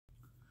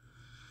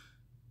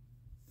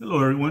Hello,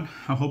 everyone.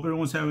 I hope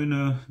everyone's having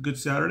a good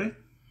Saturday.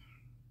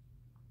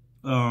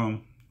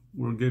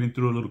 We're getting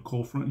through a little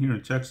cold front here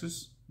in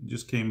Texas. It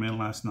just came in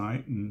last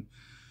night, and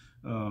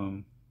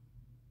um,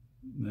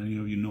 many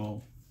of you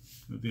know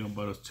the thing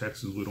about us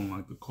Texans, we don't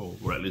like the cold,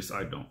 or at least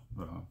I don't.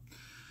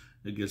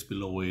 It gets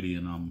below 80,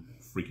 and I'm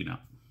freaking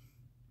out.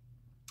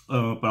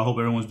 But I hope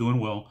everyone's doing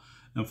well.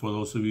 And for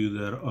those of you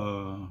that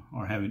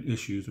are having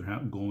issues or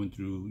going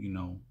through,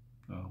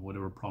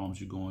 whatever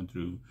problems you're going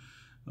through,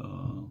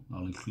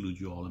 I'll include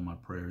you all in my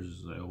prayers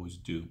as I always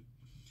do.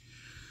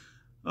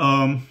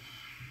 So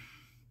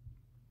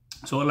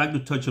I'd like to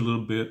touch a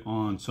little bit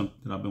on something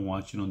that I've been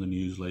watching on the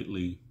news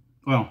lately.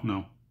 Well,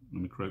 no,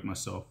 let me correct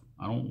myself.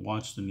 I don't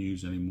watch the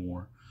news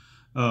anymore,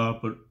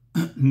 but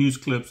news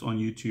clips on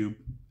YouTube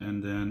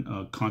and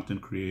then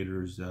content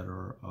creators that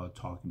are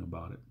talking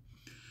about it.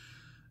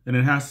 And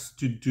it has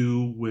to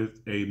do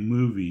with a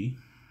movie.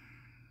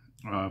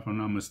 If I'm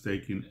not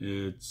mistaken,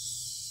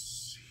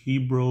 it's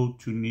Hebrew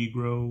to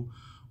Negro,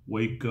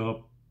 Wake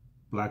Up,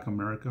 Black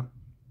America.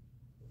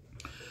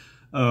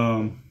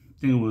 I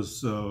think it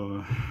was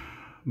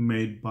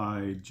made by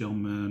a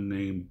gentleman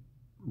named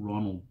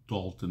Ronald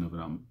Dalton,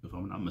 if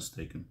I'm not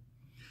mistaken.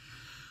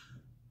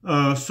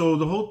 So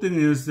the whole thing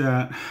is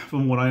that,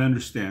 from what I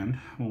understand,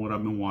 from what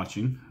I've been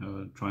watching,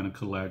 trying to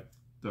collect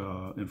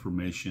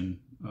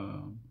information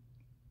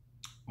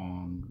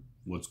on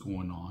what's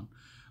going on,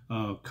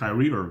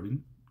 Kyrie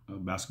Irving, a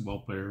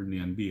basketball player in the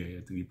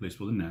NBA, I think he plays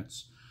for the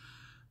Nets,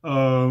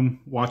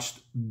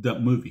 watched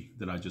that movie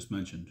that I just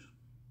mentioned.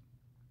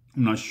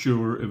 I'm not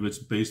sure if it's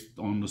based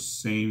on the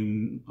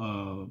same,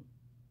 on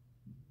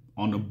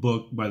a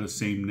book by the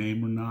same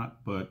name or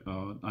not, but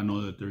I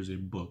know that there's a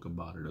book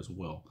about it as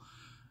well.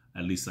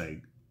 At least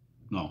I'm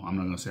not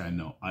going to say I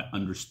know. I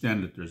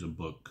understand that there's a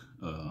book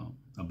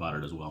about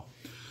it as well.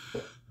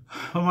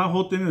 But my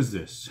whole thing is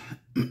this.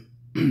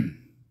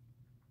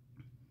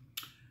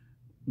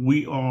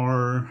 We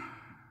are,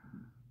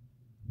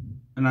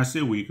 and I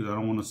say we because I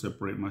don't want to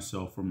separate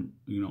myself from,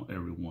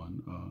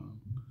 everyone.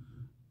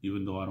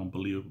 Even though I don't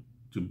believe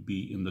to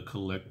be in the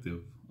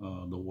collective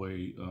the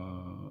way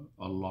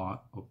a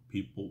lot of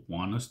people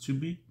want us to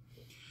be.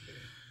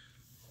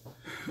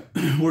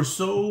 We're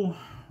so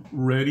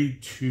ready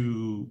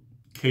to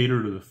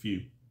cater to the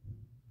few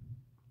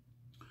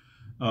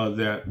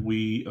that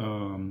we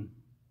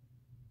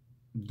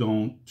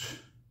don't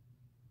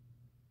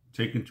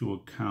take into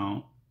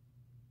account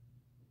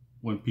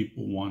when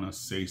people want to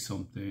say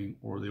something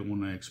or they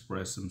want to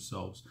express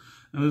themselves.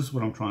 And this is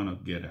what I'm trying to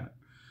get at.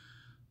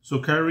 So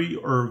Kyrie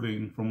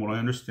Irving, from what I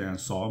understand,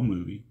 saw a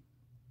movie.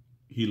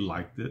 He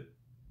liked it.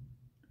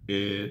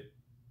 It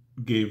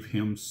gave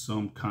him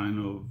some kind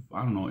of,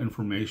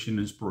 information,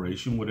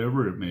 inspiration,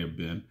 whatever it may have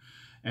been.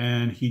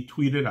 And he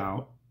tweeted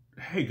out,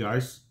 "Hey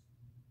guys,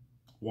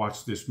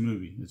 watch this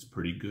movie. It's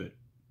pretty good,"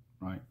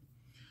 right?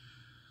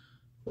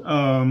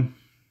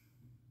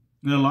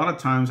 And a lot of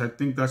times I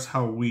think that's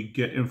how we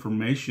get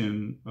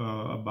information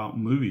about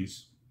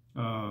movies.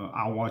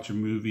 I'll watch a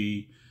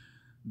movie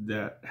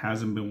that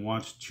hasn't been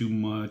watched too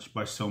much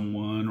by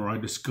someone, or I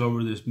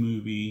discover this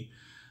movie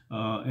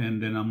and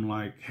then I'm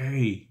like,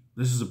 "Hey,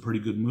 this is a pretty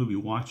good movie,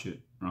 watch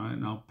it," right?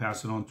 And I'll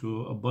pass it on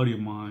to a buddy of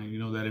mine,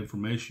 that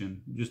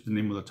information, just the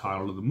name of the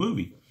title of the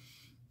movie.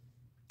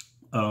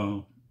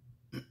 Of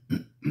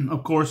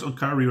course,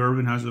 Kyrie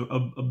Irving has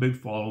a big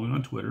following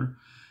on Twitter,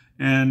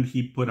 and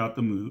he put out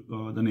the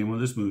name of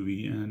this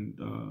movie, and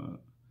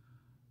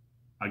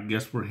I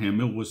guess for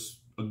him it was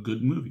a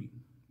good movie.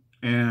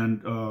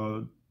 And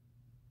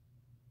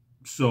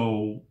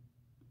so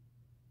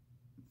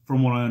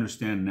from what I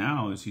understand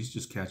now is he's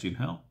just catching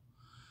hell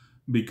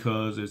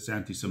because it's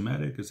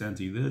anti-Semitic, it's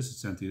anti-this,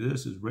 it's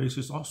anti-this, it's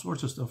racist, all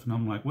sorts of stuff. And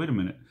I'm like, wait a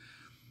minute.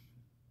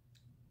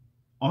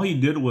 All he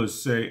did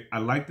was say, "I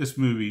like this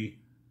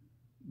movie,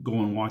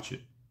 go and watch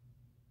it,"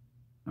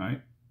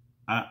 right?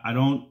 I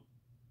don't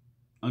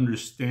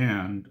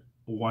understand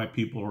why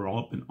people are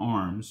all up in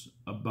arms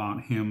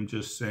about him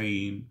just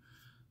saying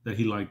that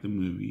he liked the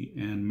movie,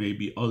 and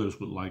maybe others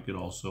would like it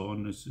also,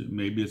 and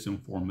maybe it's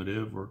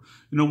informative, or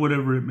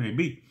whatever it may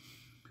be.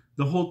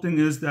 The whole thing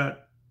is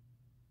that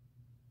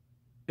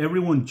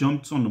everyone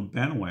jumps on the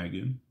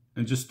bandwagon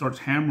and just starts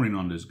hammering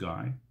on this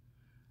guy.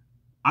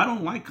 I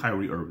don't like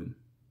Kyrie Irving.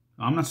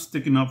 I'm not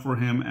sticking up for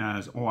him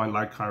as, "Oh, I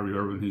like Kyrie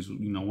Irving. He's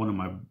one of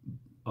my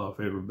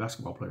favorite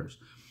basketball players."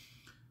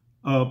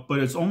 But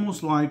it's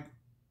almost like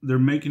they're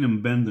making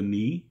him bend the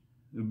knee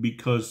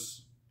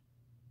because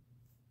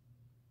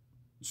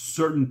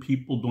certain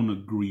people don't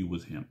agree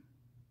with him.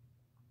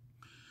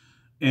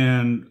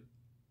 And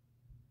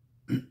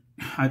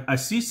I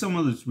see some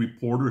of these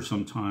reporters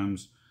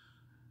sometimes.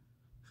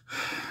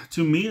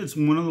 To me, it's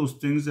one of those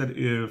things that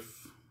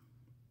if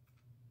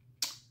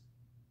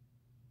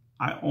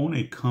I own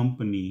a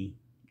company,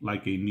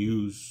 like a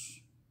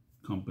news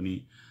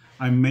company,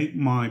 I make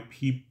my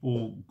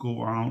people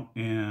go out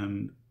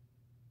and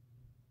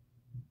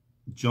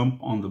jump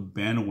on the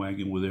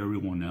bandwagon with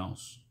everyone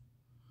else.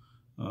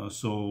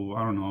 So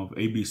I don't know if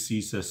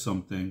ABC says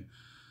something,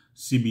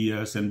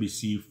 CBS,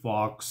 NBC,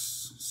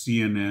 Fox,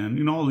 CNN,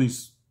 you know, all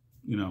these,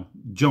 you know,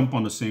 jump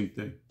on the same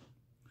thing.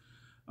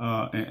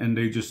 And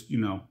they just, you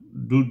know,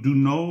 do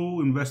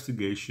no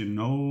investigation,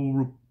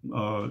 no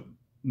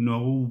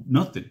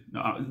nothing.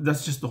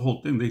 That's just the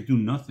whole thing. They do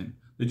nothing.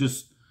 They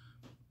just,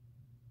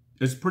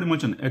 it's pretty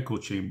much an echo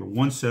chamber.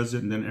 One says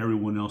it and then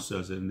everyone else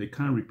says it, and they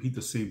kind of repeat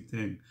the same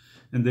thing,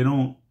 and they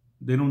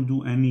don't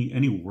do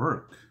any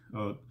work.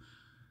 And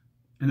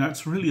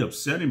that's really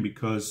upsetting,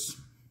 because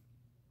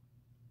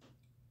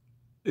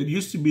it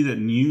used to be that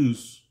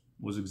news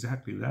was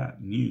exactly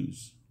that,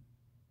 news.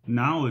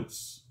 Now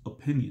it's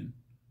opinion.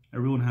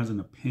 Everyone has an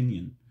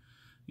opinion.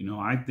 You know,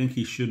 I think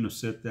he shouldn't have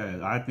said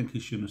that. I think he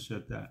shouldn't have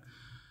said that.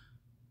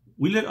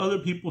 We let other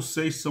people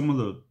say some of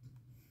the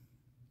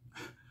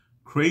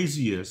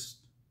craziest,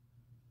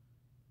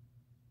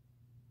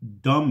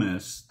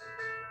 dumbest,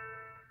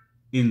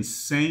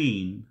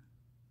 insane,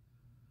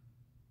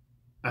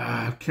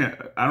 I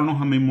don't know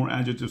how many more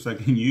adjectives I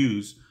can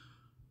use.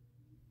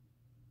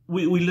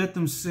 We let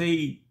them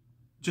say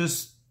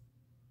just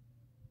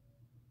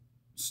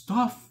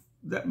stuff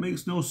that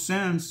makes no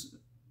sense,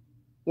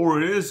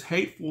 or is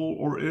hateful,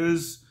 or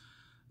is,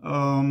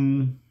 I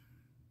don't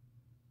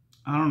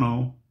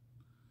know.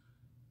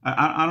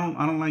 I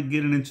don't like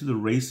getting into the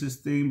racist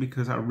thing,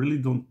 because I really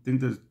don't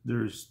think that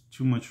there's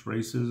too much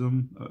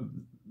racism.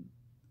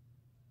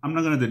 I'm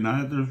not going to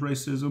deny that there's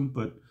racism,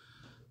 but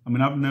I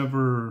mean, I've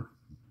never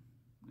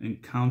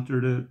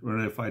encountered it, or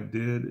if I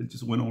did, it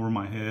just went over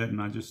my head,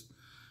 and I just,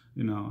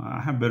 you know,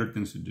 I have better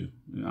things to do.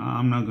 You know,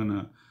 I'm not going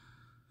to,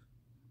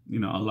 you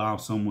know, allow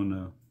someone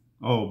to,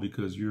 oh,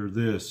 because you're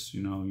this,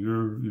 you know,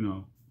 you're, you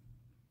know,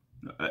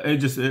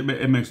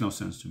 it makes no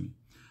sense to me.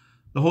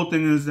 The whole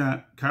thing is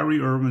that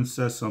Kyrie Irving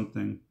says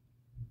something,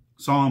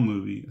 saw a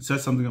movie, said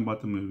something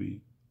about the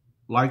movie,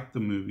 liked the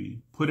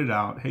movie, put it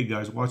out, hey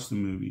guys, watch the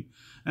movie.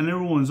 And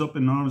everyone's up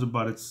in arms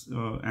about it's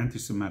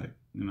anti-Semitic,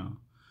 you know.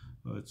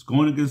 It's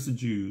going against the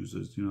Jews,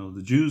 it's, you know,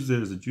 the Jews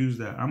this, the Jews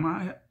that. I'm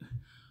not,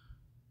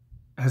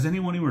 has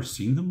anyone ever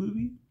seen the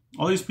movie?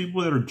 All these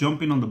people that are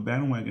jumping on the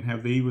bandwagon,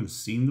 have they even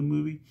seen the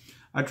movie?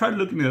 I tried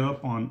looking it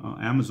up on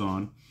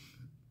Amazon.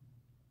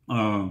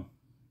 Now,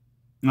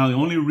 the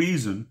only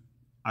reason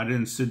I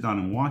didn't sit down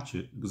and watch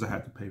it, because I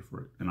had to pay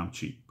for it, and I'm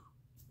cheap.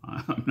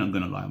 I'm not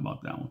going to lie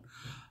about that one.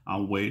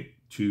 I'll wait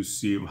to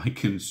see if I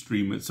can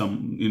stream it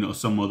some, you know,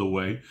 some other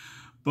way.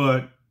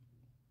 But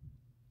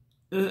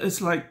it's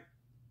like,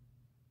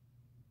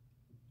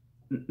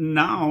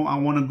 now I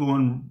want to go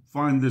and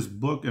find this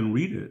book and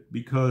read it,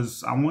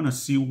 because I want to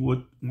see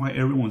why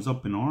everyone's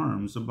up in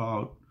arms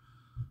about,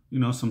 you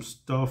know, some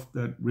stuff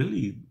that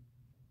really,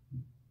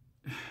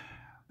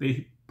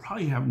 they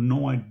probably have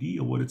no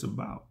idea what it's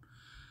about.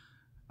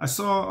 I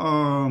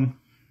saw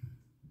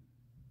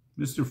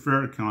Mr.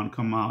 Farrakhan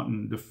come out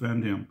and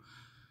defend him.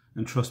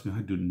 And trust me,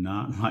 I do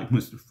not like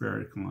Mr.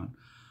 Farrakhan.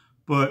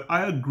 But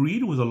I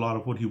agreed with a lot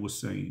of what he was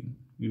saying.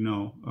 You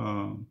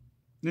know,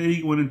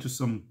 he went into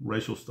some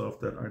racial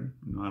stuff that I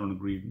don't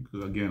agree,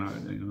 because again,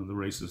 you know, the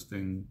racist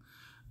thing,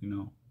 you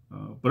know.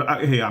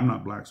 But hey, I'm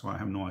not black, so I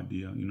have no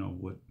idea, you know,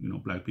 what, you know,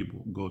 black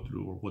people go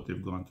through, or what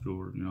they've gone through,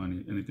 or, you know,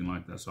 anything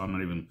like that. So I'm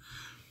not even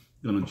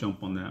going to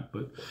jump on that.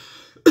 But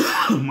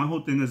my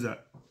whole thing is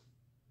that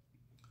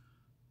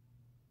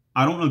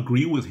I don't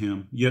agree with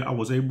him, yet I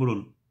was able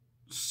to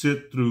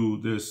sit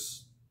through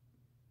this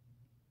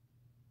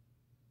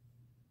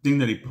thing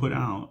that he put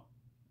out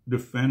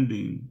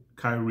defending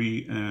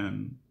Kyrie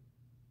and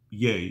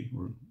Ye,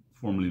 or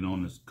formerly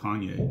known as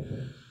Kanye.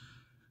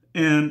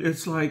 And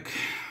it's like,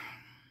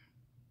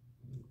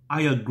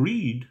 I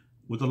agreed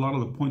with a lot of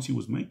the points he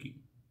was making.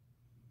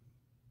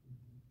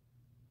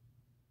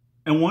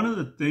 And one of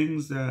the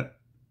things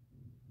that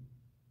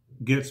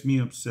gets me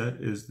upset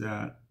is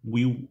that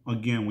we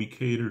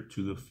cater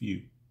to the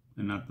few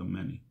and not the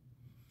many.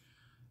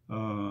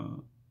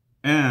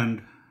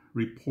 And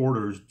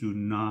reporters do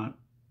not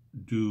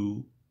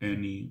do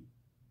any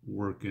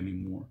work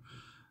anymore.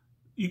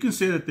 You can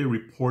say that they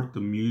report the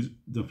news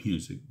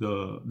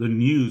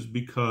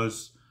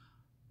because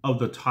of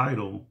the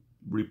title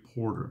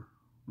reporter,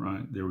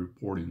 right? They're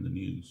reporting the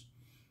news.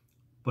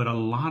 But a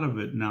lot of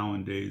it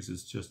nowadays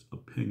is just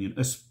opinion,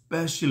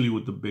 especially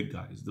with the big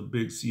guys, the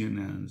big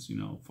CNNs, you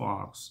know,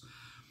 Fox,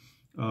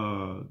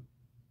 Headline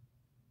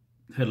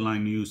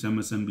News,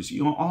 MSNBC,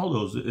 you know, all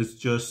those. It's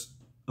just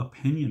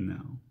opinion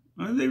now.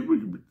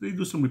 They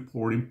do some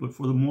reporting, but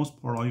for the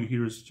most part, all you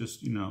hear is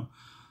just, you know,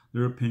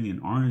 their opinion.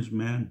 Orange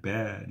man,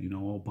 bad. You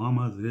know,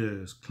 Obama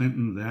this,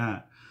 Clinton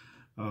that.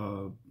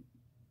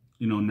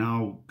 You know,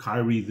 now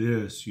Kyrie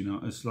this. You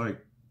know, it's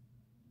like,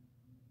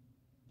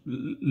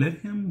 let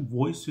him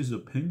voice his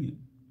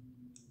opinion.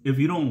 If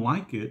you don't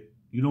like it,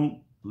 you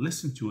don't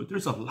listen to it.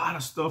 There's a lot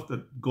of stuff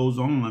that goes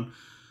on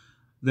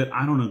that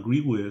I don't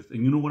agree with.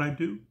 And you know what I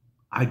do?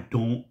 I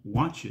don't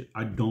watch it.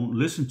 I don't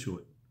listen to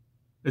it.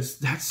 It's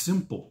that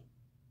simple.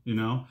 You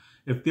know,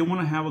 if they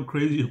want to have a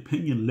crazy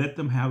opinion, let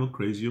them have a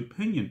crazy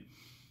opinion.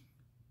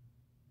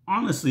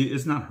 Honestly,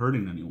 it's not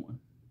hurting anyone.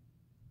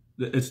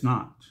 It's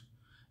not.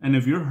 And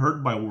if you're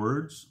hurt by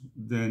words,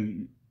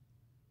 then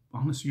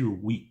honestly, you're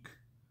weak.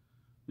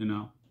 You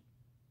know,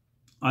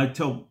 I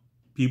tell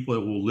people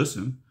that will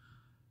listen,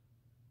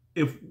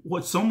 if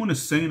what someone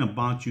is saying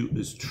about you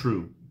is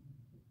true,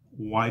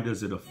 why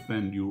does it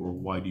offend you, or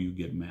why do you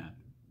get mad?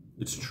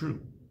 It's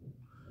true,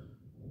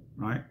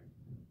 right?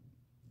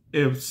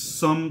 If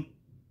something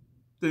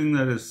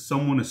that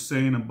someone is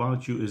saying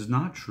about you is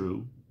not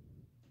true,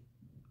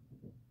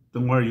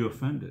 then why are you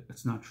offended?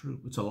 It's not true.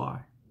 It's a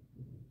lie.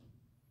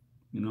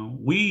 You know,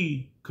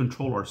 we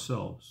control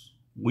ourselves.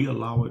 We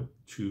allow it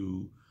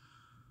to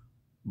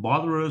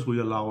bother us. We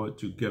allow it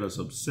to get us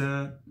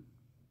upset.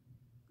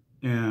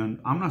 And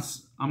I'm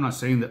not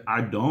saying that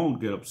I don't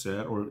get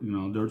upset, or, you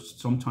know, there's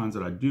some times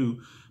that I do,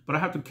 but I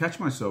have to catch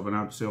myself and I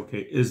have to say,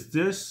 okay, is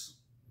this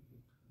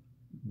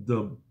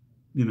the,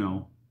 you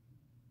know,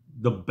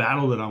 the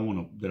battle that I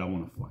want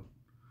to fight?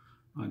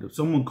 Right? If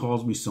someone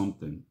calls me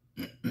something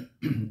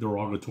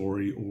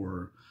derogatory,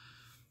 or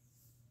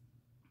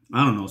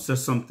I don't know,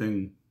 says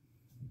something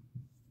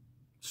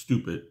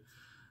stupid,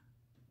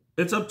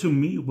 it's up to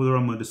me whether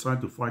I'm going to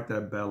decide to fight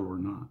that battle or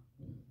not.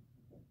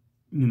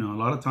 You know, a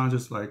lot of times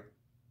it's like,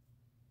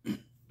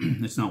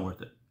 it's not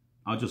worth it.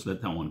 I'll just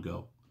let that one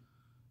go.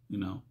 You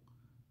know,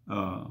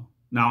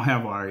 now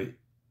have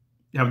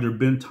there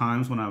been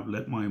times when I've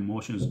let my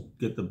emotions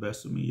get the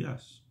best of me?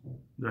 Yes,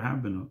 there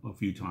have been a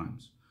few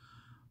times,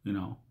 you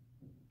know,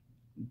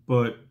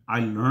 but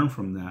I learn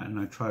from that, and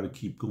I try to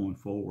keep going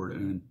forward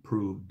and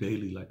improve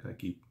daily, like I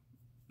keep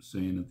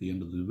saying at the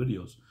end of the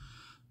videos.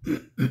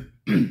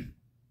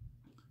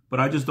 But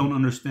I just don't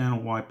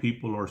understand why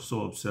people are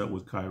so upset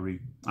with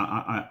Kyrie.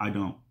 I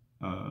don't.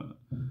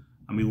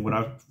 I mean,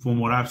 from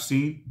what I've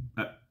seen,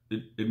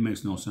 it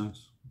makes no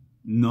sense.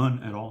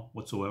 None at all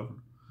whatsoever.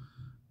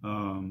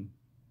 And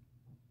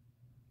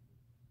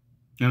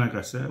like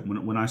I said,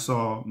 when I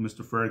saw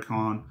Mr.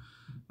 Farrakhan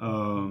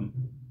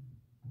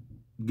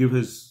give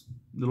his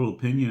little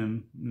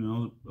opinion, you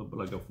know,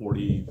 like a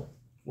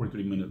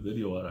 43-minute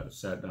video that I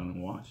sat down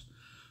and watched,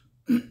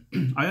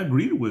 I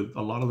agreed with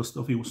a lot of the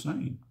stuff he was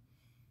saying.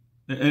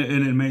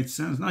 And it made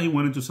sense. Now he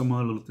went into some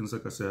other little things,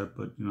 like I said,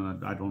 but, you know,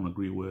 I don't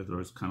agree with,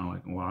 or it's kind of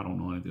like, well, I don't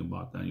know anything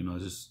about that. You know,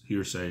 it's just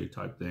hearsay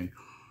type thing.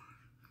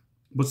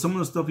 But some of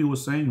the stuff he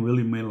was saying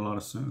really made a lot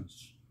of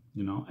sense,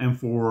 you know. And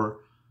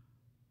for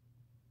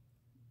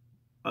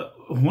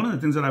one of the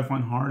things that I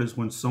find hard is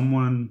when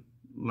someone,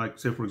 like,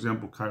 say, for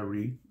example,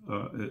 Kyrie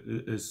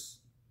is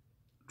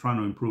trying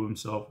to improve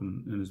himself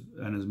and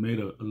has made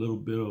a little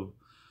bit of,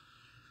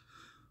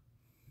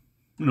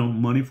 you know,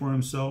 money for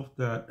himself,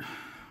 that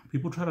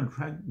people try to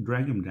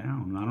drag him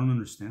down. And I don't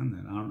understand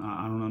that.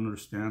 I don't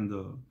understand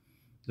the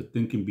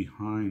thinking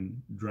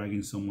behind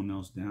dragging someone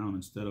else down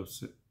instead of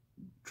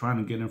trying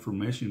to get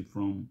information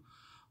from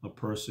a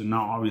person.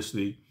 Now,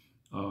 obviously,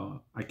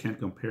 I can't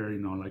compare, you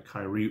know, like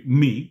Kyrie,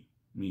 me.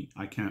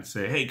 I can't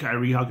say, hey,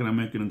 Kyrie, how can I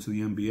make it into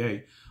the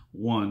NBA?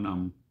 One,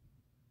 I'm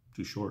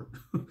too short.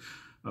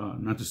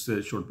 Not to say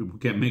that short people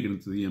can't make it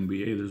into the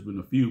NBA. There's been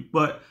a few.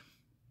 But,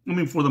 I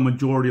mean, for the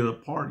majority of the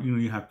part, you know,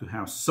 you have to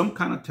have some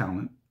kind of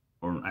talent,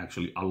 or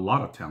actually a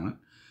lot of talent,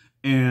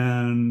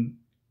 and,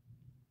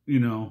 you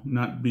know,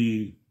 not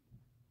be,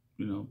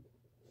 you know,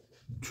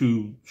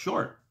 too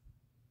short.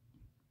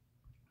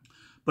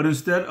 But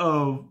instead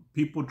of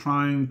people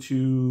trying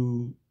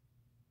to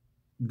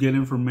get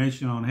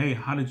information on, hey,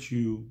 how did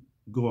you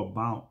go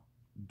about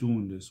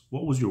doing this?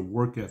 What was your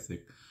work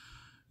ethic?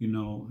 You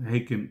know,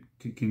 hey,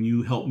 can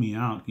you help me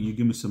out? Can you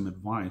give me some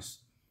advice?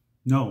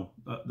 No,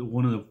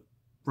 one of the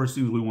first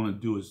things we want to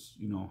do is,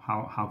 you know,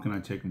 how can I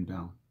take them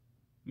down?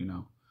 You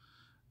know,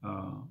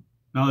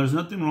 now there's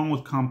nothing wrong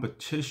with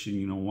competition,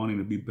 you know, wanting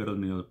to be better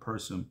than the other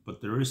person, but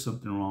there is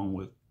something wrong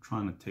with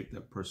trying to take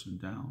that person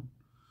down,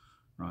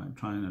 right?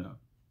 Trying to,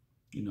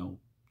 you know,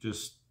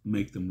 just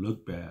make them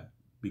look bad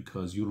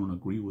because you don't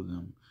agree with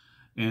them.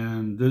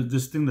 And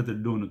this thing that they're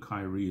doing to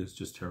Kyrie is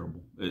just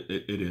terrible.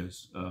 It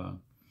is.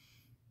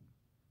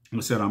 Like I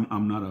said,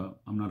 I'm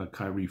not a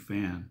Kyrie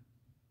fan.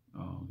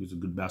 He's a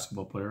good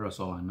basketball player. That's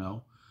all I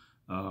know.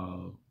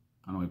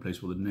 I know he plays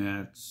for the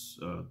Nets.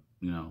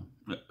 You know,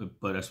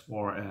 but as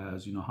far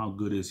as, you know, how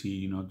good is he?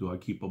 You know, do I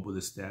keep up with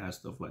his stats,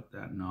 stuff like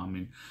that? No, I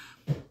mean,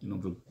 you know,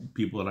 the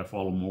people that I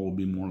follow more will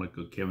be more like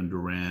a Kevin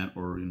Durant,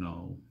 or, you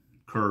know,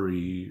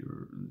 Curry,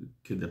 or the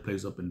kid that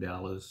plays up in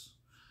Dallas,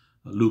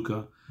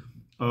 Luka.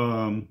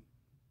 I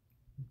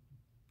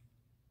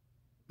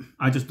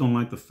just don't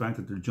like the fact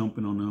that they're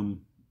jumping on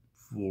him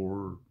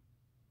for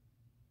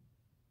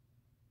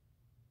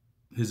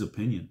his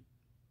opinion,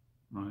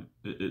 right?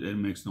 It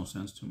makes no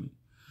sense to me.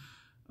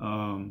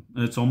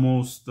 It's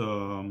almost, they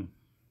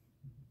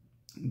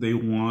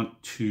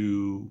want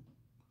to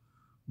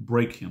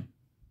break him.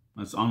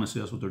 That's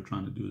what they're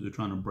trying to do. They're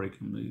trying to break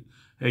him.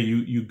 Hey,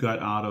 you got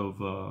out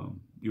of,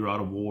 you're out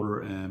of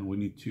order, and we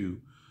need to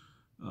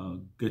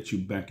get you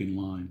back in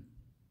line.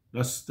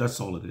 That's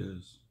all it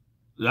is.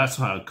 That's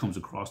how it comes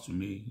across to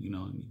me. You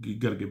know, you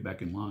got to get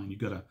back in line. You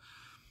got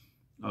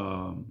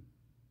to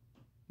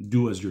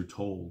do as you're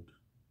told,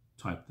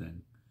 type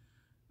thing.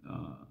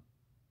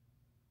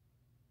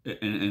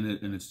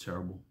 and it's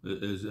terrible.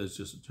 It's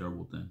just a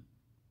terrible thing.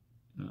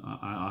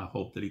 I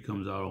hope that he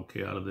comes out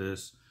okay out of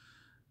this.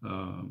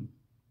 But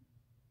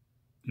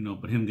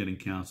him getting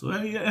canceled.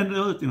 And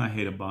the other thing I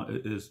hate about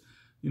it is,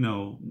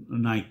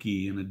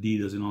 Nike and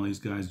Adidas and all these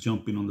guys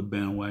jumping on the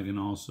bandwagon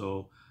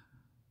also.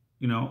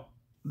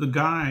 The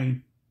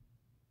guy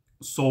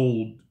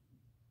sold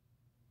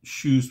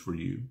shoes for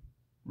you,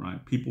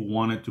 right? People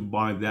wanted to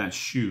buy that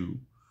shoe.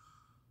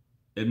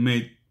 It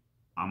made,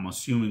 I'm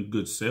assuming,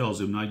 good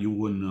sales. If not, you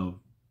wouldn't have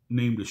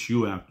named a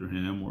shoe after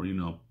him or,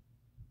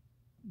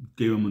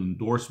 gave him an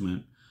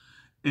endorsement.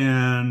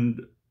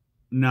 And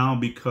now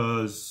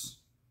because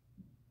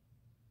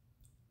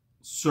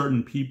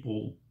certain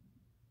people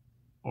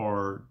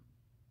are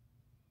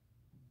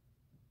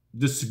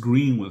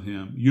disagreeing with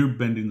him, you're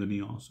bending the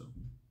knee also.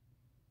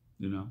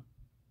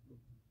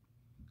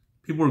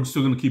 People are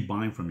still going to keep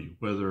buying from you,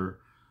 whether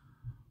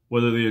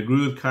they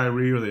agree with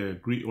Kyrie or they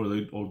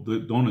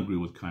don't agree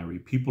with Kyrie.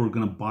 People are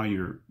going to buy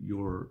your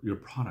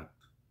product.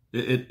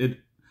 It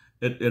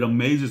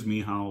amazes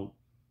me how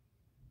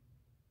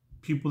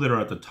people that are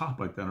at the top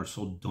like that are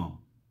so dumb.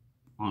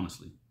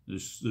 Honestly,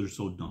 they're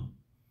so dumb,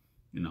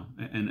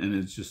 and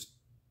it's just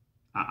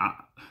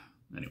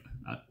anyway.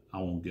 I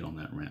won't get on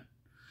that rant.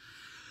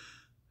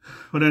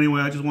 But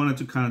anyway, I just wanted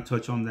to kind of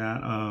touch on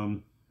that.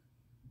 I'm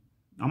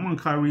on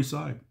Kyrie's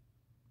side.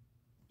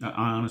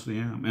 I honestly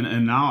am.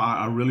 And now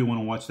I really want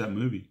to watch that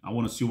movie. I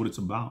want to see what it's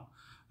about.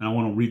 And I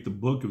want to read the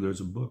book if there's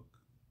a book.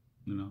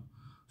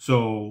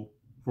 So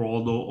for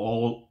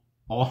all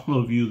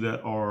of you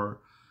that are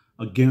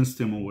against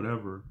him or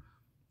whatever,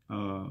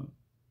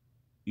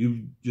 you've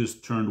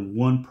just turned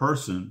one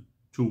person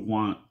to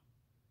want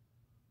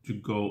to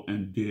go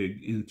and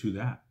dig into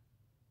that.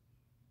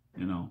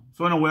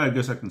 So in a way, I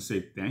guess I can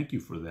say thank you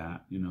for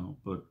that,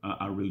 but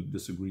I really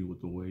disagree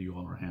with the way you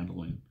all are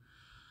handling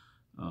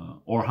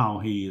or how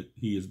he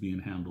is being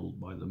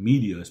handled by the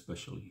media,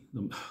 especially.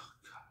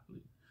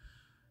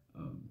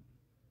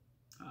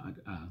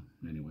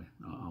 Anyway,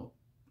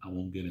 I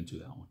won't get into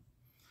that one.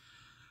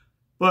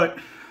 But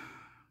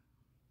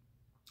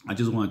I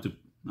just wanted to,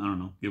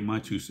 give my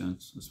 2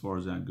 cents as far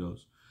as that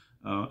goes.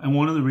 And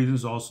one of the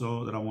reasons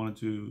also that I wanted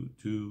to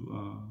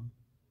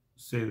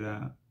say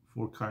that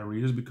for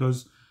Kyrie is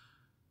because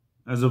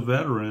as a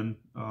veteran,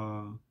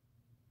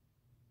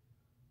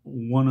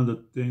 one of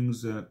the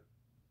things that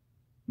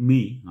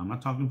I'm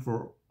not talking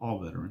for all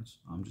veterans,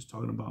 I'm just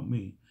talking about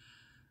me,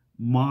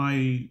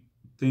 my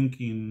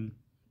thinking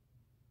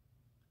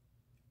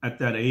at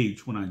that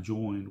age when I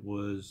joined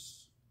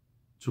was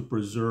to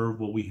preserve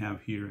what we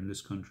have here in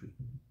this country,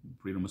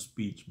 freedom of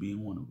speech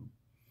being one of them,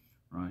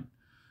 right?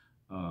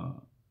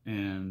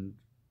 And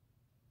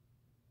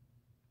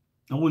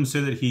I wouldn't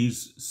say that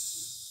he's,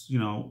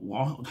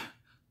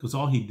 because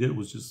all he did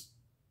was just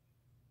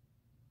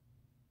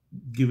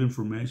give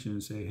information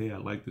and say, hey, I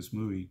like this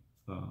movie.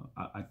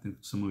 I think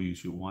some of you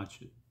should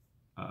watch it.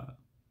 I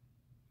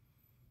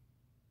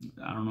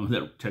don't know if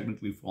that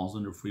technically falls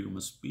under freedom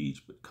of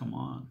speech, but come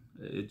on.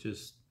 It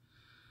just...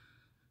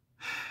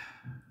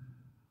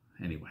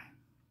 Anyway.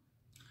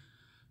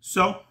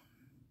 So,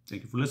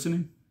 thank you for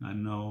listening. I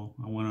know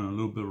I went on a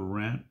little bit of a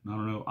rant.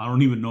 I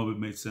don't even know if it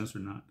made sense or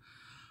not.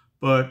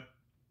 But,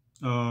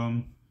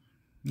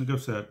 like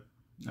I've said,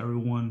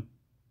 everyone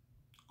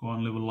go on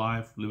and live a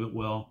life, live it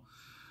well,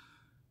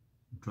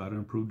 try to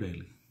improve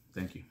daily.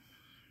 Thank you.